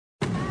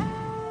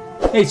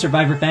Hey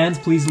Survivor fans,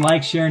 please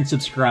like, share, and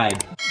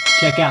subscribe.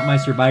 Check out my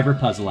Survivor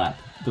puzzle app.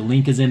 The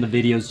link is in the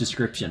video's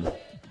description.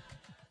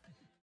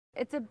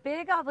 It's a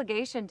big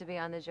obligation to be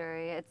on the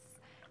jury.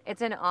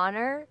 It's an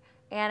honor,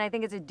 and I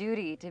think it's a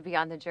duty to be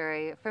on the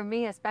jury. For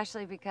me,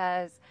 especially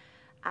because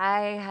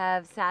I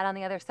have sat on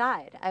the other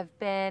side. I've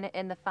been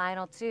in the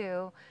final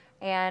two,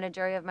 and a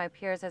jury of my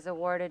peers has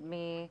awarded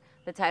me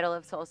the title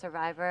of sole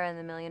survivor and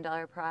the $1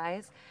 million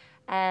prize.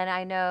 And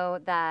I know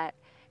that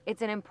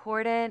it's an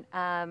important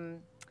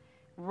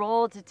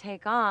role to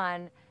take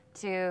on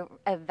to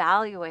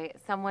evaluate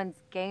someone's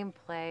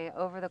gameplay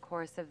over the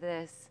course of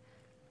this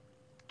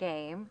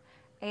game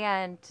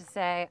and to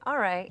say, all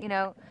right,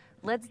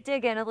 let's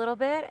dig in a little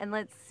bit and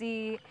let's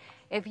see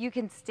if you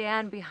can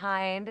stand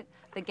behind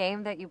the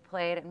game that you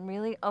played and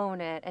really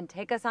own it and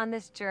take us on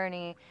this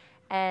journey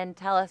and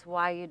tell us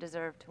why you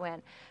deserve to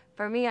win.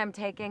 For me, I'm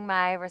taking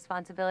my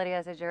responsibility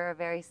as a juror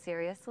very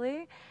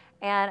seriously,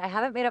 and I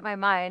haven't made up my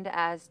mind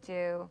as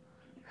to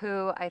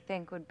who I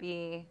think would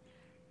be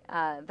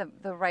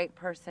the right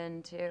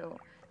person to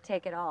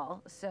take it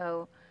all.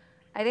 So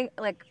I think,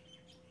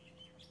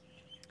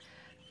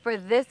 for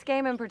this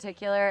game in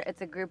particular,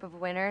 it's a group of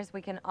winners.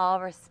 We can all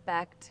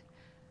respect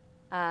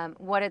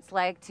what it's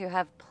like to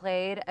have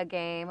played a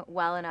game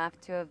well enough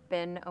to have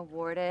been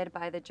awarded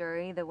by the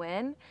jury the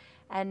win,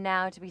 and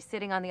now to be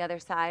sitting on the other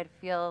side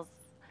feels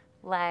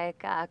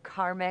like a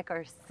karmic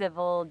or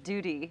civil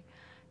duty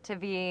to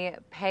be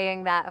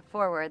paying that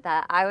forward,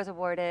 that I was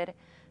awarded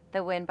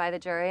the win by the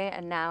jury,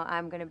 and now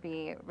I'm going to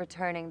be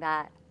returning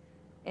that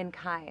in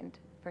kind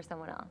for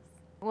someone else.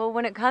 Well,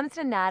 when it comes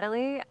to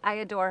Natalie, I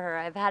adore her.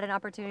 I've had an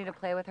opportunity to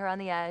play with her on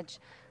the edge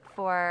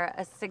for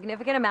a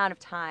significant amount of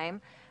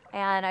time,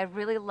 and I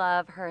really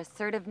love her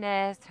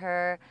assertiveness,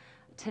 her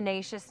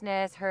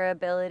tenaciousness, her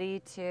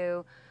ability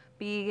to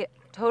be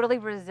totally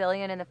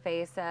resilient in the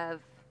face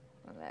of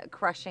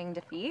crushing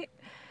defeat,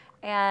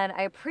 and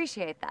I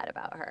appreciate that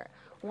about her.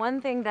 One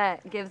thing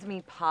that gives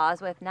me pause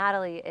with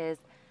Natalie is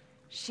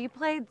she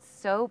played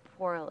so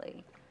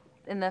poorly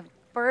in the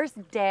first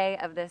day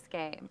of this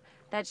game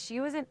that she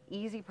was an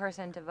easy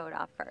person to vote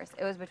off first.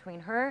 It was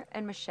between her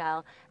and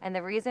Michele, and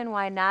the reason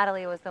why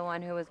Natalie was the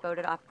one who was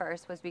voted off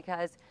first was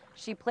because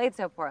she played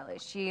so poorly.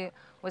 She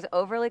was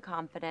overly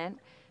confident.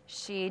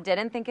 She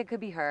didn't think it could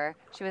be her.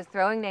 She was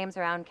throwing names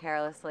around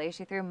carelessly.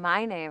 She threw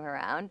my name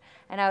around,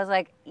 and I was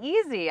like,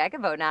 easy, I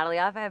could vote Natalie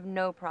off. I have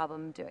no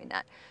problem doing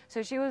that.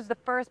 So she was the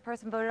first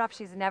person voted off.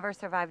 She's never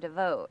survived a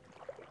vote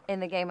in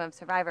the game of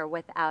Survivor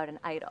without an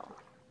idol.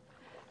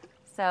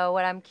 So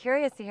what I'm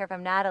curious to hear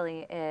from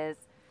Natalie is,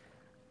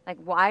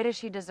 why does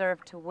she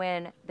deserve to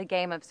win the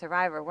game of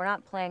Survivor? We're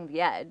not playing The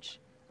Edge.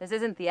 This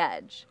isn't The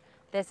Edge.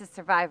 This is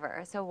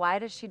Survivor. So why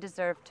does she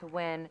deserve to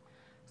win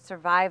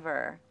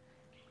Survivor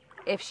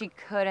if she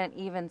couldn't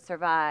even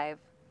survive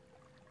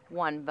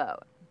one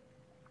vote?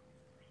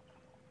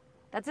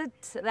 That's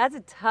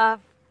a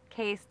tough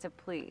case to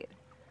plead.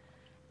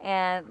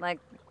 And I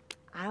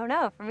don't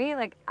know, for me,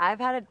 I've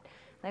had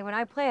when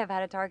I play, I've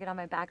had a target on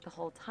my back the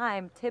whole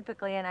time,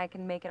 typically, and I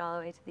can make it all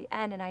the way to the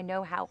end, and I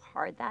know how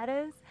hard that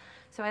is.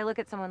 So I look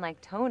at someone like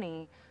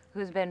Tony,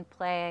 who's been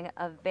playing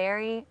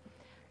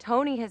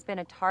Tony has been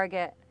a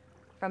target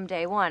from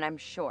day one, I'm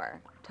sure.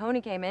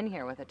 Tony came in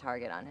here with a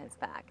target on his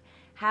back.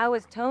 How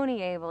is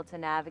Tony able to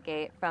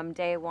navigate from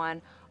day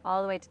one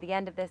all the way to the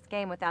end of this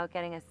game without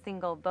getting a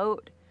single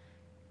vote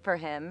for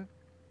him?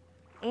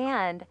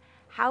 And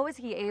how is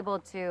he able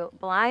to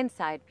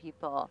blindside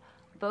people,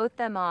 vote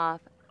them off,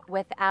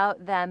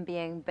 without them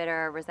being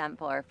bitter,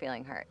 resentful, or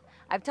feeling hurt?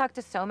 I've talked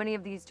to so many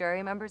of these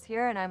jury members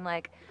here, and I'm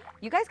like,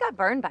 you guys got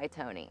burned by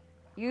Tony.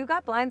 You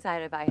got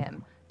blindsided by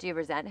him. Do you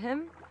resent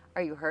him?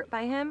 Are you hurt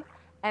by him?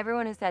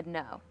 Everyone has said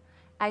no.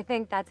 I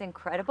think that's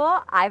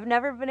incredible. I've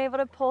never been able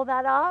to pull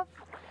that off.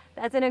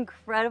 That's an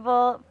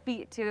incredible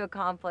feat to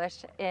accomplish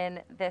in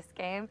this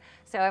game.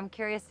 So I'm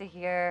curious to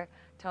hear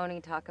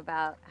Tony talk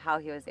about how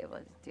he was able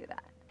to do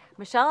that.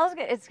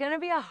 It's going to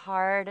be a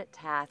hard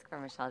task for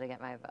Michele to get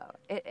my vote.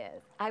 It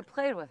is. I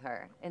played with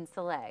her in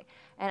Soleil,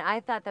 and I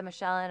thought that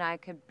Michele and I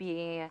could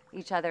be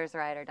each other's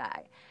ride or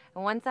die.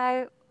 And once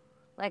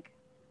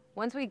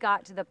we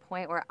got to the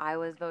point where I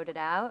was voted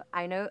out,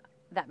 I know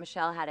that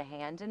Michele had a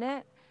hand in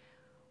it,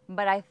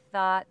 but I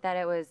thought that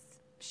it was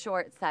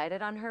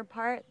short-sighted on her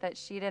part, that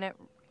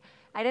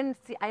I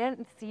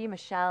didn't see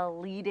Michele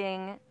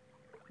leading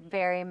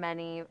very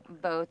many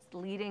votes,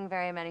 leading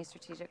very many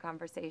strategic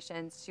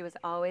conversations. She was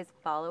always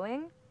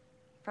following,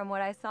 from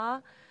what I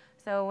saw.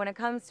 So when it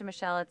comes to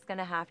Michele, it's going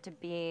to have to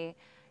be,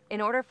 in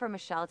order for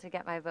Michele to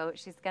get my vote,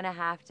 she's going to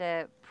have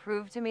to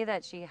prove to me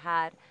that she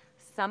had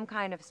some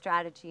kind of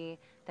strategy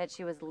that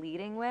she was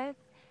leading with,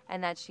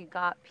 and that she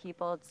got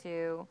people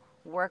to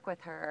work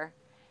with her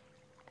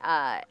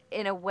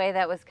in a way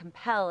that was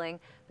compelling,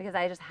 because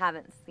I just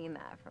haven't seen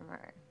that from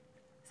her.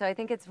 So I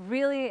think at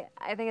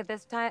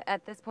this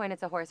point,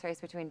 it's a horse race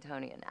between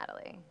Tony and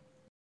Natalie.